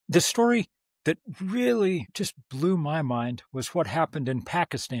The story that really just blew my mind was what happened in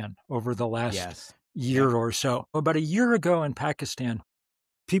Pakistan over the last Yes. year or so. About a year ago in Pakistan,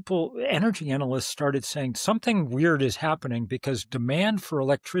 energy analysts started saying something weird is happening because demand for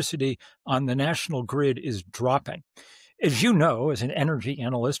electricity on the national grid is dropping. As you know, as an energy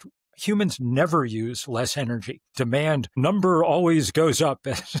analyst, humans never use less energy. Demand number always goes up,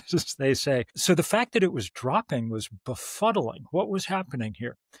 as they say. So the fact that it was dropping was befuddling. What was happening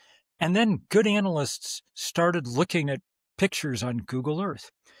here? And then good analysts started looking at pictures on Google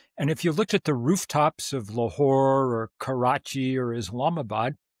Earth. And if you looked at the rooftops of Lahore or Karachi or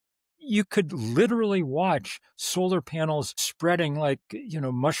Islamabad, you could literally watch solar panels spreading like,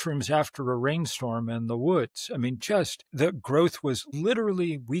 mushrooms after a rainstorm in the woods. I mean, just the growth was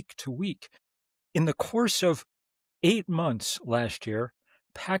literally week to week. In the course of 8 months last year,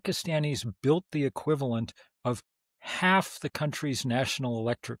 Pakistanis built the equivalent of half the country's national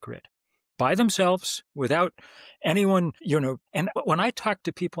electric grid by themselves without anyone, And when I talked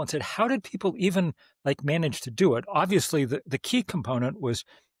to people and said, how did people even manage to do it? Obviously, the key component was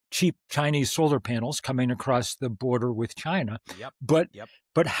cheap Chinese solar panels coming across the border with China. Yep. But Yep.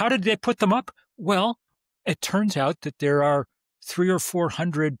 but how did they put them up? Well, it turns out that there are 300 or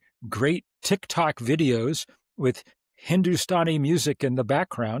 400 great TikTok videos with Hindustani music in the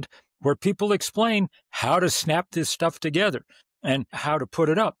background where people explain how to snap this stuff together and how to put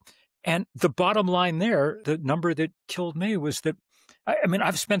it up. And the bottom line there, the number that killed me was that, I mean,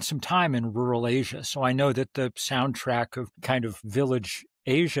 I've spent some time in rural Asia, so I know that the soundtrack of kind of village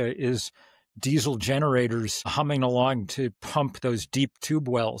Asia is diesel generators humming along to pump those deep tube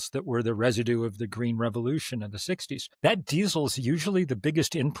wells that were the residue of the Green Revolution in the 60s. That diesel is usually the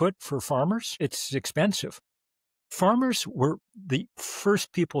biggest input for farmers. It's expensive. Farmers were the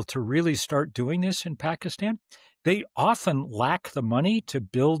first people to really start doing this in Pakistan. They often lack the money to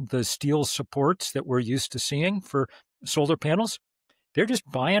build the steel supports that we're used to seeing for solar panels. They're just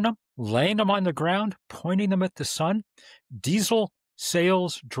buying them, laying them on the ground, pointing them at the sun. Diesel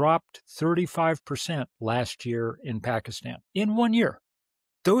sales dropped 35% last year in Pakistan in 1 year.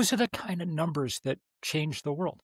 Those are the kind of numbers that change the world.